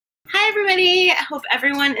everybody. I hope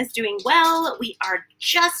everyone is doing well. We are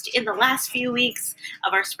just in the last few weeks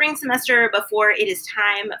of our spring semester before it is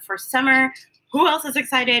time for summer. Who else is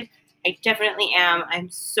excited? I definitely am. I'm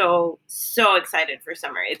so excited for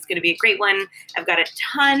summer. It's going to be a great one. I've got a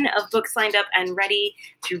ton of books lined up and ready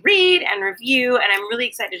to read and review, and I'm really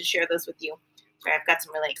excited to share those with you. I've got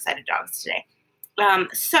some really excited dogs today.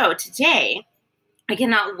 So today, I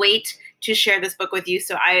cannot wait to share this book with you.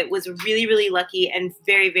 So I was really lucky and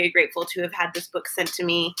very grateful to have had this book sent to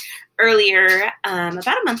me earlier, about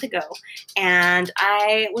a month ago. And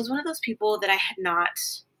I was one of those people that I had not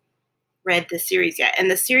read the series yet. And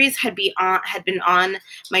the series had been on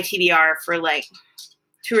my TBR for like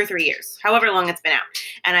 2 or 3 years, however long it's been out.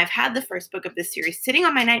 And I've had the first book of this series sitting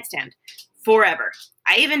on my nightstand forever.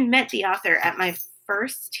 I even met the author at my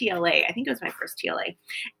first TLA. I think it was my first TLA.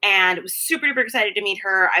 And was super duper excited to meet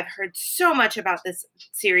her. I've heard so much about this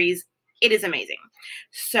series. It is amazing.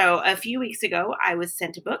 So a few weeks ago, I was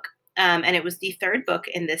sent a book, and it was the 3rd book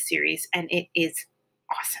in this series, and it is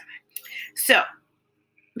awesome. So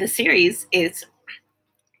the series is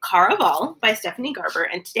Caraval by Stephanie Garber,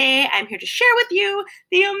 and today I'm here to share with you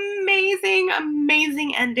the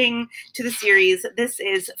amazing ending to the series. This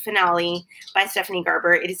is Finale by Stephanie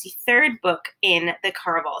Garber. It is the 3rd book in the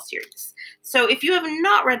Caraval series. So if you have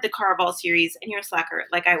not read the Caraval series and you're a slacker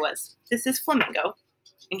like I was, this is Flamingo,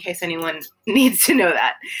 in case anyone needs to know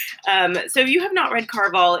that. So if you have not read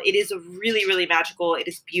Caraval, it is really magical. It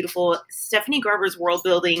is beautiful. Stephanie Garber's world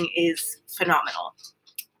building is phenomenal.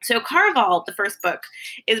 So Caraval, the first book,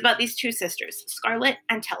 is about these 2 sisters, Scarlett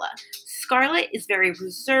and Tella. Scarlett is very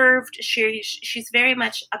reserved. She's very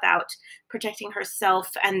much about protecting herself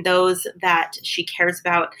and those that she cares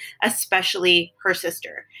about, especially her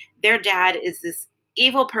sister. Their dad is this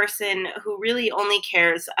evil person who really only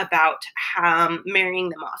cares about marrying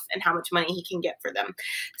them off and how much money he can get for them.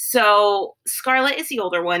 So Scarlett is the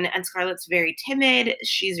older one, and Scarlett's very timid.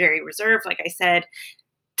 She's very reserved, like I said.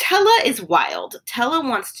 Tella is wild. Tella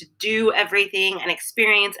wants to do everything and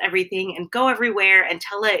experience everything and go everywhere, and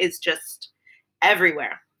Tella is just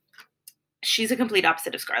everywhere. She's a complete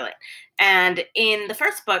opposite of Scarlett. And in the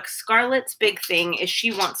first book, Scarlett's big thing is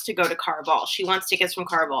she wants to go to Caraval. She wants tickets from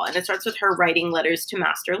Caraval, and it starts with her writing letters to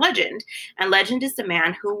Master Legend. And Legend is the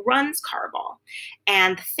man who runs Caraval.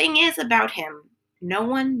 And the thing is about him, no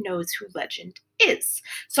one knows who Legend is.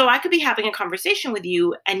 So I could be having a conversation with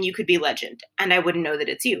you and you could be Legend and I wouldn't know that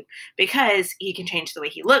it's you, because he can change the way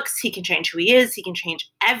he looks, he can change who he is, he can change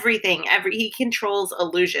everything. He controls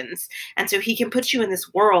illusions. And so he can put you in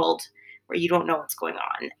this world where you don't know what's going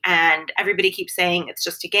on. And everybody keeps saying it's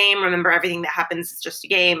just a game. Remember, everything that happens is just a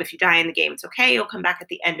game. If you die in the game, it's okay. You'll come back at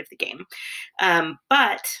the end of the game.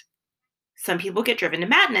 But some people get driven to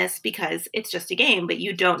madness because it's just a game, but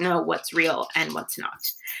you don't know what's real and what's not.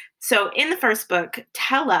 So in the first book,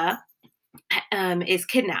 Tella is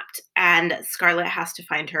kidnapped, and Scarlett has to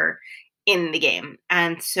find her in the game.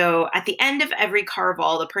 And so at the end of every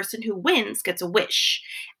Caraval, the person who wins gets a wish.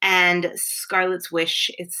 And Scarlett's wish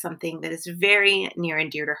is something that is very near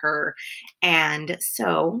and dear to her. And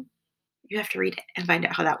so you have to read it and find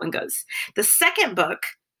out how that one goes. The second book,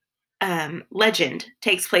 Legend,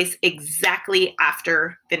 takes place exactly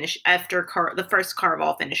after the first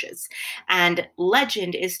Caraval finishes. And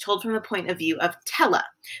Legend is told from the point of view of Tella.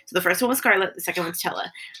 So the first one was Scarlett, the second one's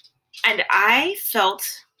Tella. And I felt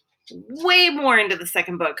way more into the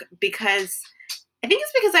second book because I think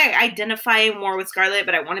it's because I identify more with Scarlett,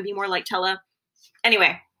 but I want to be more like Tella.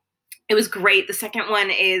 Anyway, it was great. The second one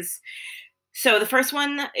is... So the first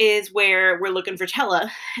one is where we're looking for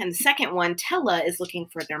Tella, and the second one, Tella is looking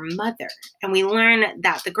for their mother. And we learn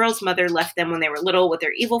that the girl's mother left them when they were little with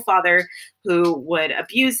their evil father, who would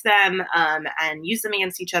abuse them and use them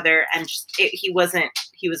against each other, and he was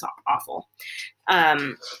awful.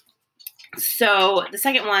 So the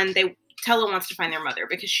second one, Tella wants to find their mother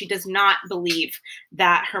because she does not believe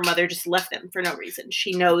that her mother just left them for no reason.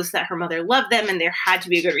 She knows that her mother loved them, and there had to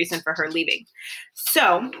be a good reason for her leaving.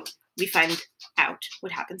 So we find out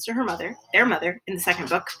what happens to their mother, in the second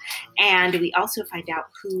book. And we also find out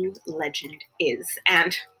who Legend is.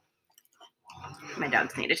 And my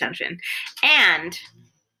dogs need attention. And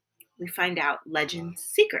we find out Legend's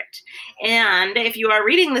secret. And if you are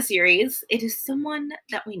reading the series, it is someone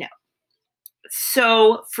that we know.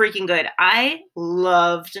 So freaking good. I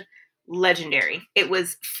loved Legendary. It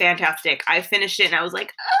was fantastic. I finished it and I was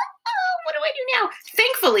like, oh, what do I do now?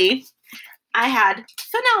 Thankfully, I had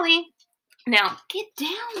Finale. Now, get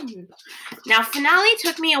down. Now, Finale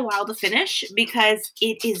took me a while to finish because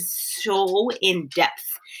it is so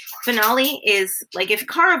in-depth. Finale is, like, if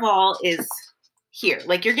Caraval is here.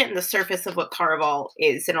 Like, you're getting the surface of what Caraval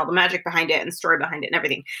is and all the magic behind it and story behind it and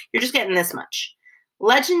everything. You're just getting this much.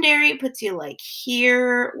 Legendary puts you like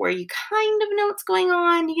here where you kind of know what's going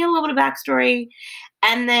on. You get a little bit of backstory.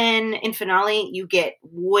 And then in finale, you get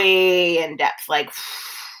way in depth. Like,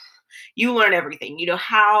 you learn everything. You know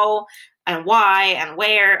how and why and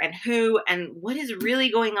where and who and what is really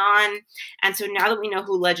going on. And so now that we know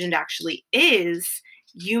who Legend actually is,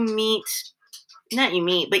 but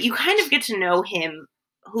you kind of get to know him,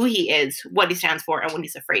 who he is, what he stands for, and what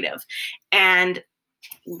he's afraid of. And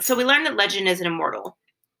so we learned that Legend is an immortal.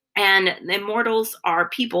 And the immortals are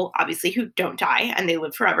people, obviously, who don't die and they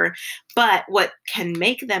live forever. But what can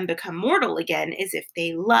make them become mortal again is if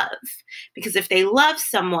they love. Because if they love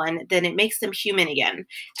someone, then it makes them human again.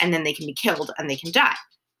 And then they can be killed and they can die.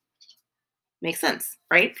 Makes sense,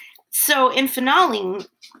 right? So in finale,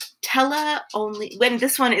 when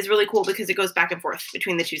this one is really cool because it goes back and forth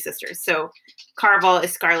between the two sisters. So Caraval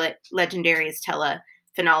is Scarlet, Legendary is Tella,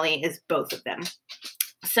 finale is both of them.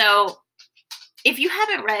 So if you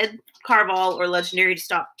haven't read Caraval or Legendary, to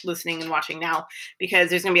stop listening and watching now, because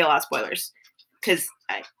there's going to be a lot of spoilers. Because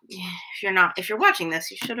if you're watching this,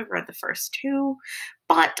 you should have read the first two.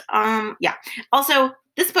 But yeah. Also,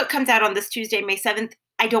 this book comes out on this Tuesday, May 7th.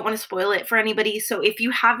 I don't want to spoil it for anybody. So if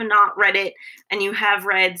you have not read it and you have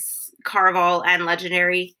read Caraval and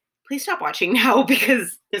Legendary, please stop watching now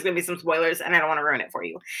because there's going to be some spoilers and I don't want to ruin it for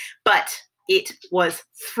you. But it was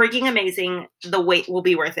freaking amazing. The wait will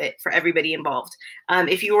be worth it for everybody involved.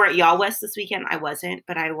 If you were at Y'all West this weekend, I wasn't,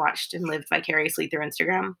 but I watched and lived vicariously through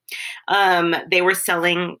Instagram. They were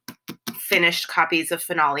selling finished copies of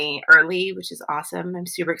finale early, which is awesome. I'm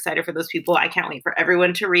super excited for those people. I can't wait for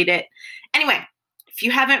everyone to read it. Anyway, if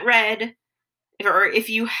you haven't read, or if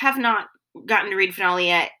you have not gotten to read finale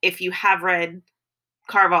yet, if you have read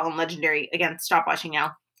Caraval and Legendary, again, stop watching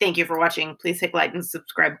now. Thank you for watching. Please hit like and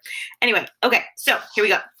subscribe. Anyway, okay, so here we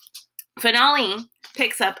go. Finale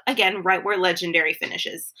picks up again right where Legendary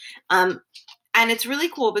finishes. And it's really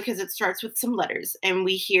cool because it starts with some letters and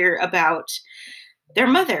we hear about their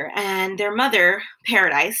mother. And their mother,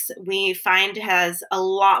 Paradise, we find has a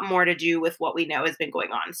lot more to do with what we know has been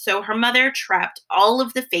going on. So her mother trapped all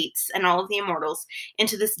of the fates and all of the immortals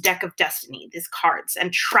into this deck of destiny, these cards,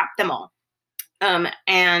 and trapped them all.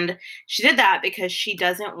 And she did that because she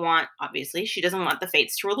doesn't want the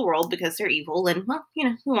fates to rule the world because they're evil and, well,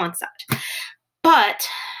 who wants that? But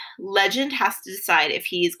Legend has to decide if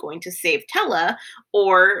he's going to save Tella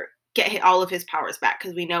or get all of his powers back,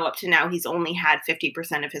 because we know up to now he's only had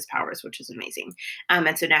 50% of his powers, which is amazing.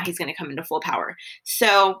 And so now he's going to come into full power.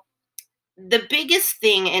 So the biggest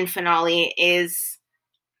thing in finale is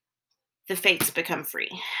the fates become free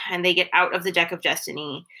and they get out of the deck of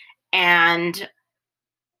destiny. And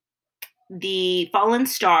the fallen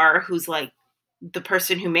star, who's like the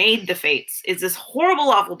person who made the fates, is this horrible,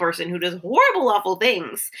 awful person who does horrible, awful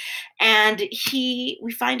things. And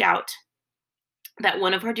we find out that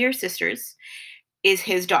one of our dear sisters is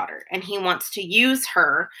his daughter, and he wants to use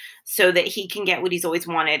her so that he can get what he's always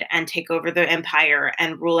wanted and take over the empire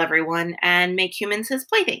and rule everyone and make humans his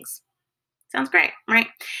playthings. Sounds great, right?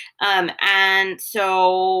 And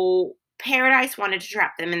so Paradise wanted to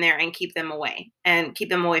trap them in there and keep them away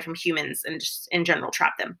from humans and just in general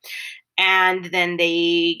trap them. And then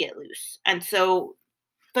they get loose. And so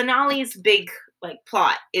finale's big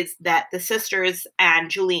plot is that the sisters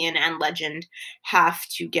and Julian and Legend have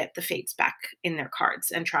to get the fates back in their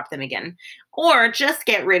cards and trap them again, or just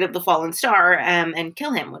get rid of the fallen star and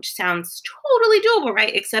kill him, which sounds totally doable,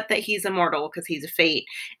 right? Except that he's immortal because he's a fate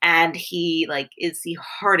and he is the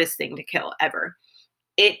hardest thing to kill ever.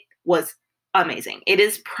 It was amazing. It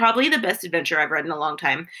is probably the best adventure I've read in a long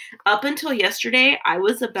time. Up until yesterday, I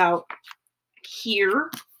was about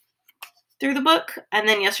here through the book, and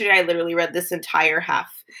then yesterday I literally read this entire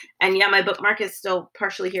half. And yeah, my bookmark is still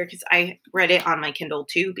partially here because I read it on my Kindle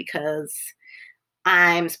too because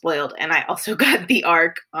I'm spoiled, and I also got the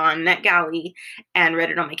ARC on NetGalley and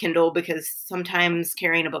read it on my Kindle because sometimes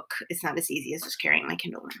carrying a book is not as easy as just carrying my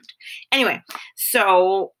Kindle around. Anyway,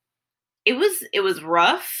 so it was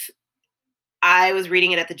rough. I was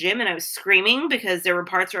reading it at the gym and I was screaming because there were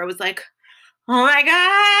parts where I was like, oh my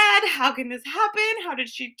God, how can this happen? How did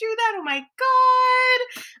she do that? Oh my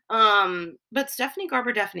God. But Stephanie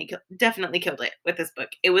Garber definitely killed it with this book.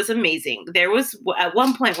 It was amazing. There was at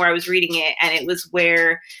one point where I was reading it and it was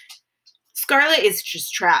where Scarlet is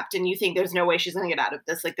just trapped and you think there's no way she's going to get out of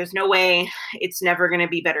this. There's no way. It's never going to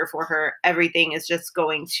be better for her. Everything is just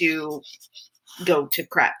going to go to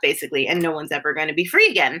crap basically, and no one's ever going to be free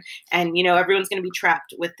again, and everyone's going to be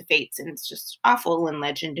trapped with the fates, and it's just awful, and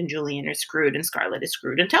Legend and Julian are screwed, and Scarlet is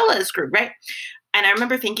screwed, and Tella is screwed, right? And I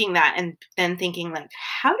remember thinking that and then thinking, like,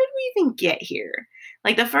 how did we even get here?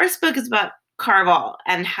 Like, the first book is about Carval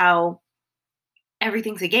and how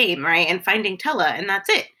everything's a game, right? And finding Tella, and that's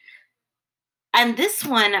it. And this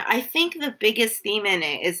one, I think the biggest theme in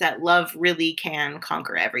it is that love really can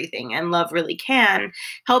conquer everything, and love really can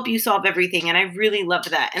help you solve everything. And I really love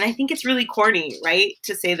that. And I think it's really corny, right,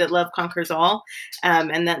 to say that love conquers all,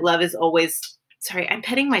 and that love is always. Sorry, I'm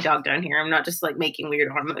petting my dog down here. I'm not just like making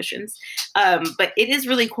weird arm motions. But it is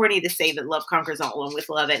really corny to say that love conquers all, and with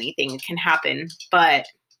love, anything can happen. But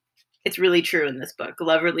it's really true in this book.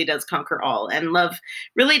 Love really does conquer all, and love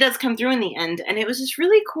really does come through in the end. And it was just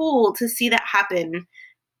really cool to see that happen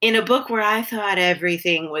in a book where I thought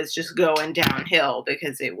everything was just going downhill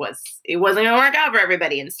because it wasn't gonna work out for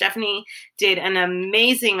everybody. And Stephanie did an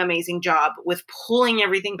amazing job with pulling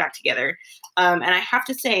everything back together. And I have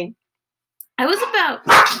to say, I was about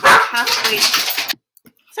halfway.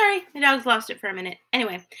 Sorry, the dog's lost it for a minute.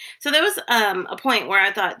 Anyway, so there was a point where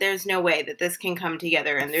I thought there's no way that this can come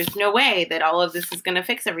together, and there's no way that all of this is going to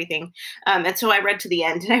fix everything. And so I read to the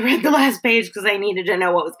end, and I read the last page because I needed to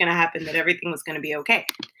know what was going to happen, that everything was going to be okay.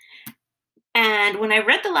 And when I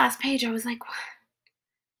read the last page, I was like,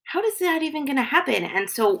 how is that even going to happen? And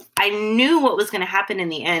so I knew what was going to happen in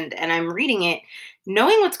the end, and I'm reading it,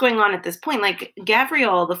 knowing what's going on at this point. Like,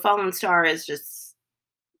 Gavriel, the fallen star, is just,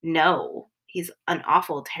 no, he's an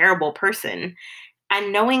awful, terrible person.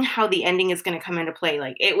 And knowing how the ending is going to come into play,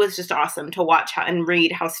 like, it was just awesome to watch and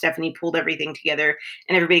read how Stephanie pulled everything together,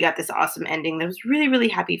 and everybody got this awesome ending that I was really, really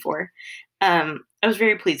happy for. I was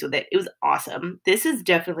very pleased with it. It was awesome. This is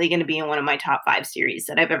definitely going to be in one of my top 5 series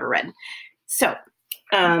that I've ever read. So,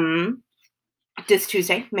 this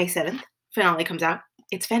Tuesday, May 7th, finale comes out.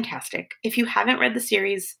 It's fantastic. If you haven't read the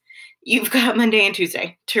series, you've got Monday and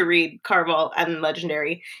Tuesday to read Carval and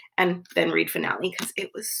Legendary, and then read finale, because it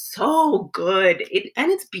was so good.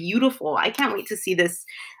 And it's beautiful. I can't wait to see this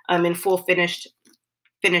in full finished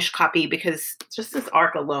copy, because just this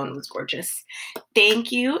arc alone was gorgeous.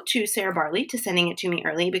 Thank you to Sarah Barley to sending it to me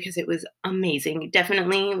early, because it was amazing.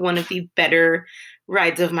 Definitely one of the better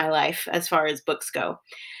rides of my life as far as books go.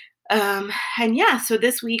 And yeah, so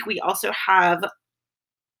this week we also have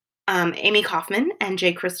Amy Kaufman and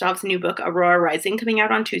Jay Kristoff's new book, Aurora Rising, coming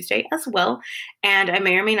out on Tuesday as well. And I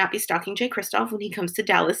may or may not be stalking Jay Kristoff when he comes to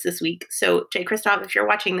Dallas this week. So Jay Kristoff, if you're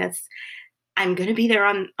watching this, I'm going to be there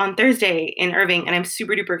on Thursday in Irving, and I'm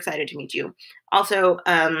super duper excited to meet you. Also,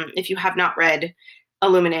 if you have not read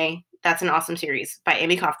Illuminae, that's an awesome series by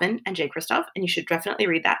Amy Kaufman and Jay Kristoff, and you should definitely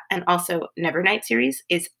read that. And also, Nevernight series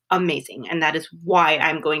is amazing, and that is why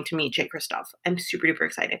I'm going to meet Jay Kristoff. I'm super duper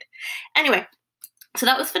excited. Anyway, so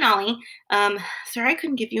that was finale. Sorry I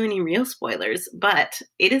couldn't give you any real spoilers, but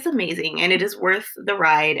it is amazing, and it is worth the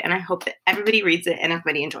ride, and I hope that everybody reads it and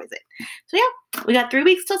everybody enjoys it. So yeah, we got 3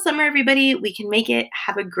 weeks till summer, everybody. We can make it.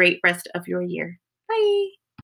 Have a great rest of your year. Bye!